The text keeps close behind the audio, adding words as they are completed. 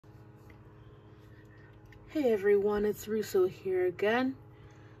Hey everyone, it's Russo here again.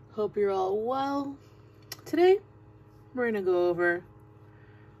 Hope you're all well. Today, we're gonna go over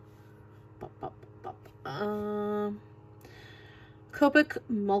Copic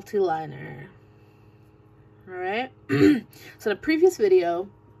Multiliner. Alright? So in a previous video,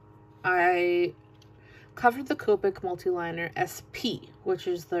 I covered the Copic Multiliner SP, which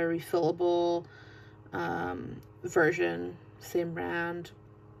is the refillable version, same brand.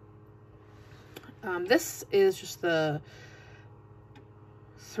 This is just the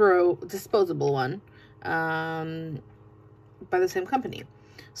disposable one by the same company.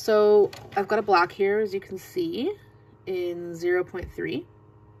 So I've got a black here, as you can see, in 0.3.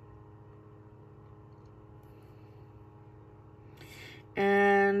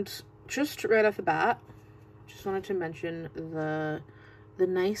 And just right off the bat, just wanted to mention the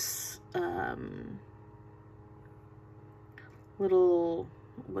nice little,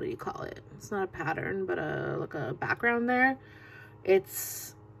 what do you call it? It's not a pattern, but like a background there.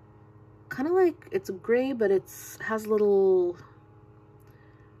 It's kind of like, it's gray, but has little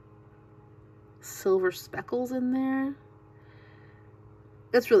silver speckles in there.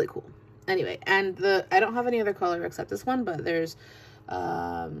 It's really cool. Anyway, and I don't have any other color except this one, but there's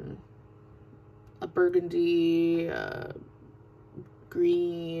a burgundy,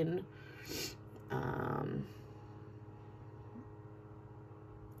 green,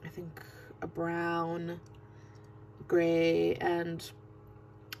 I think a brown, gray, and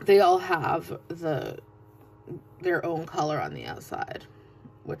they all have their own color on the outside,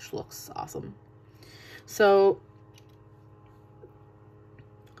 which looks awesome. So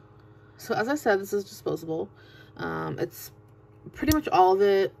as I said, this is disposable. It's pretty much all of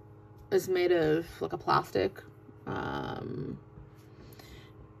it is made of like a plastic.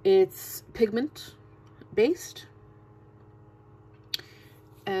 It's pigment based.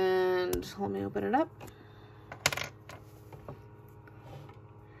 And let me open it up.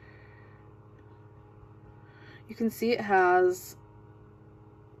 You can see it has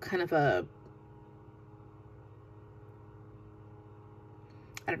kind of a,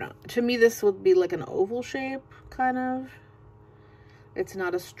 I don't know, to me this would be like an oval shape, kind of. It's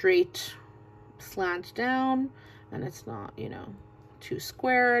not a straight slant down, and it's not, you know, too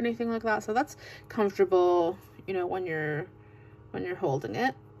square or anything like that. So that's comfortable, you know, when you're holding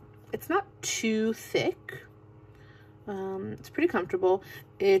it. It's not too thick. It's pretty comfortable.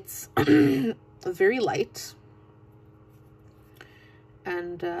 It's very light.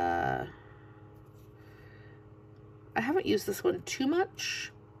 And I haven't used this one too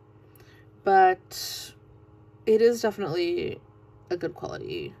much, but it is definitely a good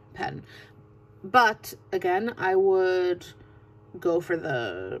quality pen. But again, I would go for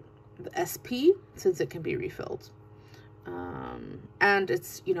the SP, since it can be refilled. And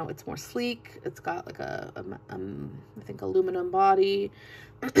it's, you know, it's more sleek. It's got like I think aluminum body.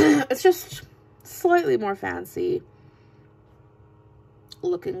 It's just slightly more fancy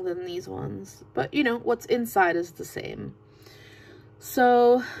looking than these ones, but you know, what's inside is the same.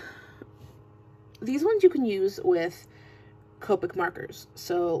 So these ones you can use with Copic markers.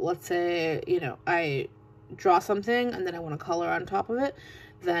 So let's say, you know, I draw something and then I want to color on top of it,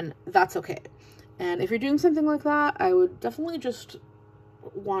 then that's okay. And if you're doing something like that, I would definitely just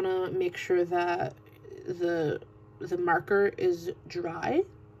want to make sure that the marker is dry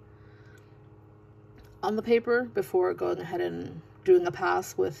on the paper before going ahead and doing a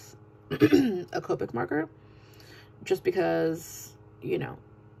pass with a Copic marker. Just because, you know,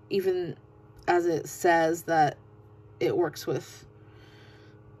 even as it says that it works with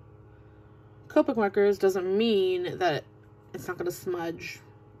Copic markers doesn't mean that it's not going to smudge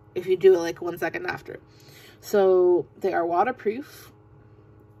if you do it like 1 second after. So they are waterproof.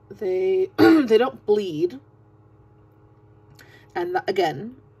 They they don't bleed. And that,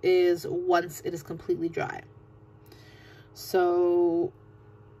 again, is once it is completely dry. So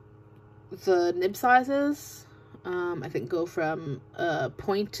the nib sizes, I think, go from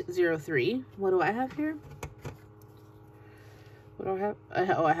 0.03. What do I have here? What do I have?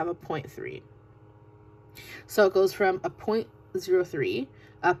 Oh, I have a 0.3. So it goes from a 0.03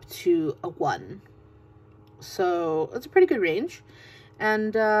 up to a 1. So it's a pretty good range.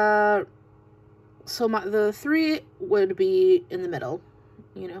 And so the 3 would be in the middle,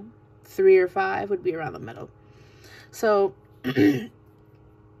 you know, 3 or 5 would be around the middle. So,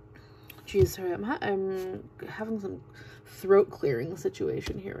 geez, sorry, I'm having some throat clearing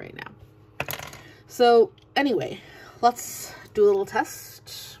situation here right now. So anyway, let's do a little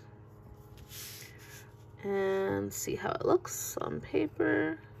test and see how it looks on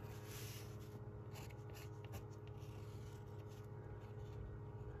paper.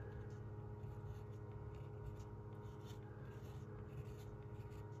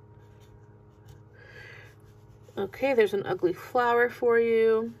 Okay, there's an ugly flower for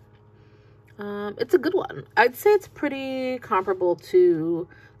you. It's a good one. I'd say it's pretty comparable to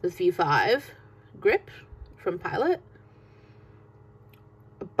the V5 grip from Pilot,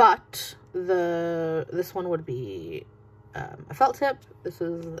 but this one would be a felt tip. This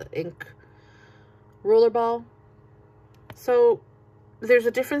is the ink rollerball. So there's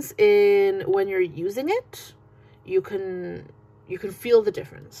a difference in when you're using it. You can feel the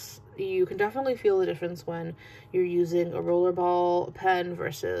difference. You can definitely feel the difference when you're using a rollerball pen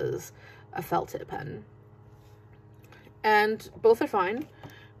versus a felt tip pen. And both are fine,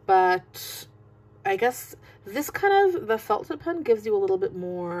 but I guess this kind of, the felt tip pen gives you a little bit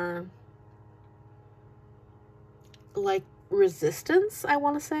more like resistance, I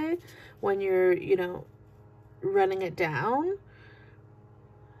want to say, when you're, you know, running it down.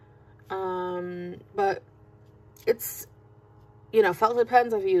 But it's, you know, felt tip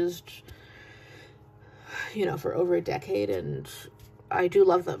pens I've used, you know, for over a decade, and I do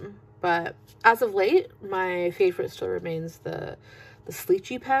love them. But as of late, my favorite still remains the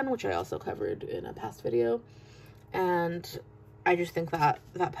Sleechy pen, which I also covered in a past video. And I just think that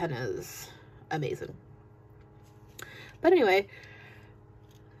that pen is amazing. But anyway,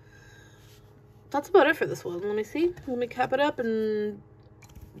 that's about it for this one. Let me see. Let me cap it up and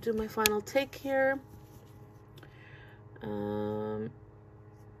do my final take here.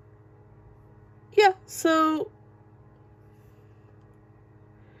 Yeah, so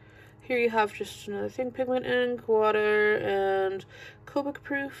here you have just another thing: pigment ink, water, and Copic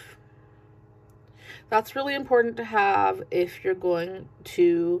proof. That's really important to have if you're going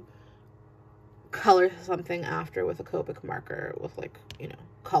to color something after with a Copic marker with, like, you know,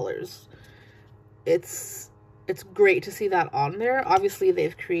 colors. It's great to see that on there. Obviously,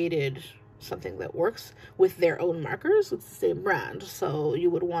 they've created something that works with their own markers. It's the same brand, so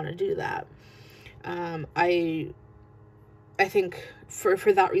you would want to do that. I think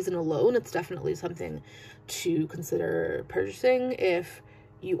for that reason alone, it's definitely something to consider purchasing if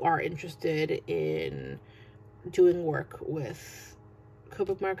you are interested in doing work with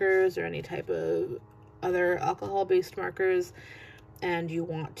Copic markers or any type of other alcohol-based markers, and you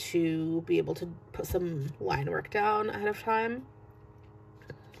want to be able to put some line work down ahead of time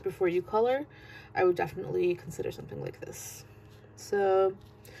before you color. I would definitely consider something like this. So,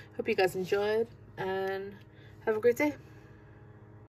 hope you guys enjoyed, and have a great day.